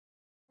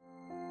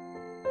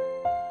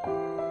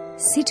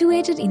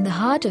Situated in the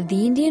heart of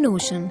the Indian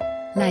Ocean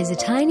lies a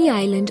tiny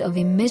island of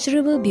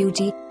immeasurable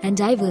beauty and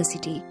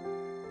diversity.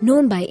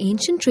 Known by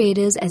ancient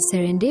traders as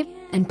Serendip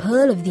and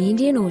Pearl of the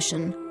Indian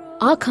Ocean,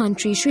 our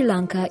country Sri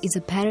Lanka is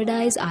a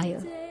paradise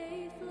isle.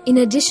 In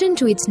addition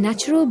to its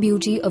natural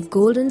beauty of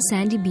golden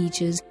sandy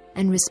beaches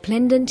and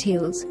resplendent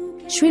hills,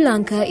 Sri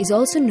Lanka is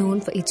also known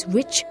for its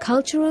rich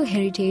cultural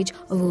heritage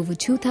of over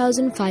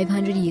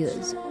 2,500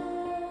 years.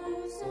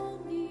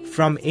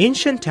 From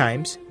ancient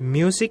times,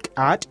 music,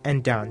 art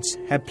and dance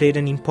have played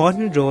an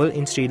important role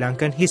in Sri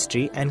Lankan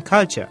history and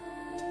culture.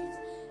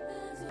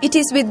 It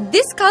is with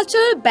this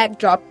cultural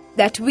backdrop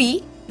that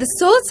we, the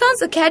Soul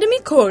Sounds Academy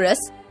Chorus,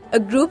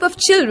 a group of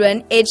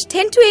children aged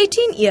 10 to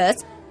 18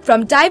 years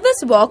from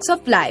diverse walks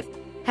of life,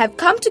 have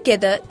come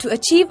together to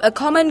achieve a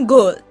common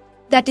goal,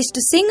 that is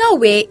to sing our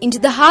way into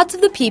the hearts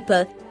of the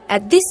people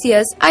at this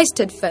year's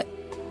Eistedfodd.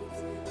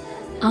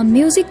 Our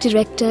music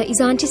director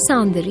is Auntie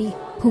Soundari,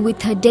 who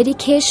with her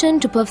dedication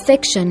to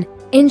perfection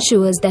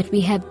ensures that we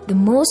have the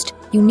most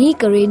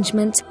unique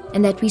arrangements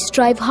and that we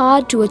strive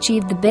hard to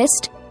achieve the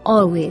best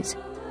always.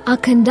 Our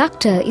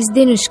conductor is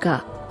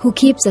Dinushka, who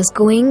keeps us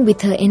going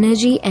with her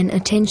energy and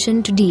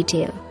attention to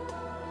detail.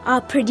 Our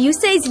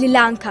producer is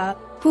Lanka,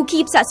 who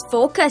keeps us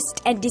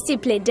focused and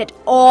disciplined at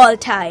all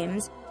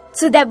times,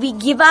 so that we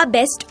give our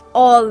best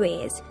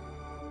always.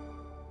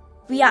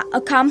 We are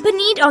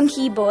accompanied on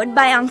keyboard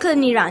by Uncle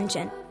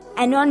Niranjan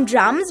and on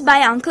drums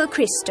by Uncle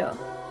Christo.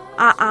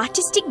 Our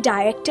artistic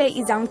director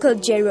is Uncle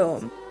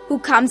Jerome, who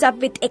comes up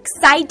with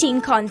exciting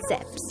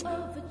concepts.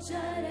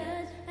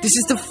 This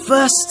is the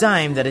first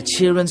time that a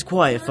children's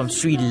choir from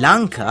Sri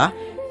Lanka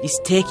is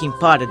taking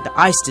part at the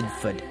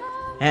Eistedfodd,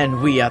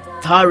 and we are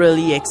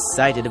thoroughly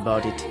excited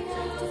about it.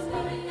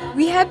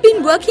 We have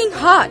been working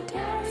hard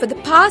for the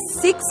past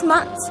 6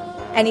 months,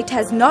 and it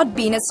has not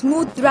been a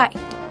smooth ride.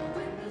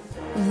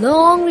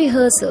 Long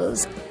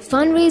rehearsals,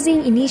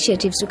 fundraising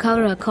initiatives to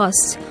cover our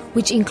costs,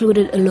 which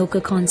included a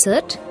local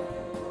concert,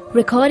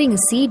 recording a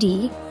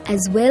CD,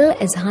 as well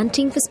as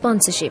hunting for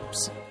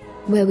sponsorships,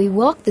 where we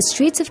walked the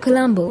streets of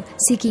Colombo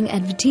seeking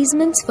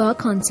advertisements for our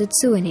concert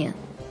souvenir,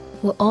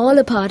 were all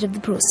a part of the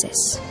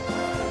process.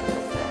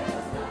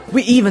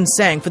 We even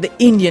sang for the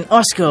Indian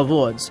Oscar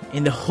Awards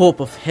in the hope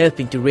of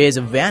helping to raise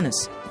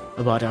awareness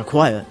about our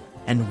choir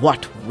and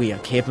what we are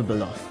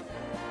capable of.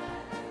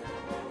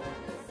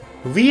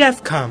 We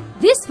have come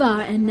this far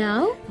and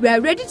now We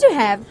are ready to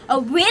have A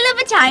whale of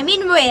a time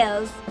in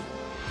Wales.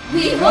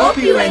 We hope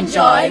you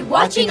enjoy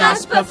watching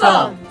us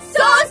perform.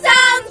 So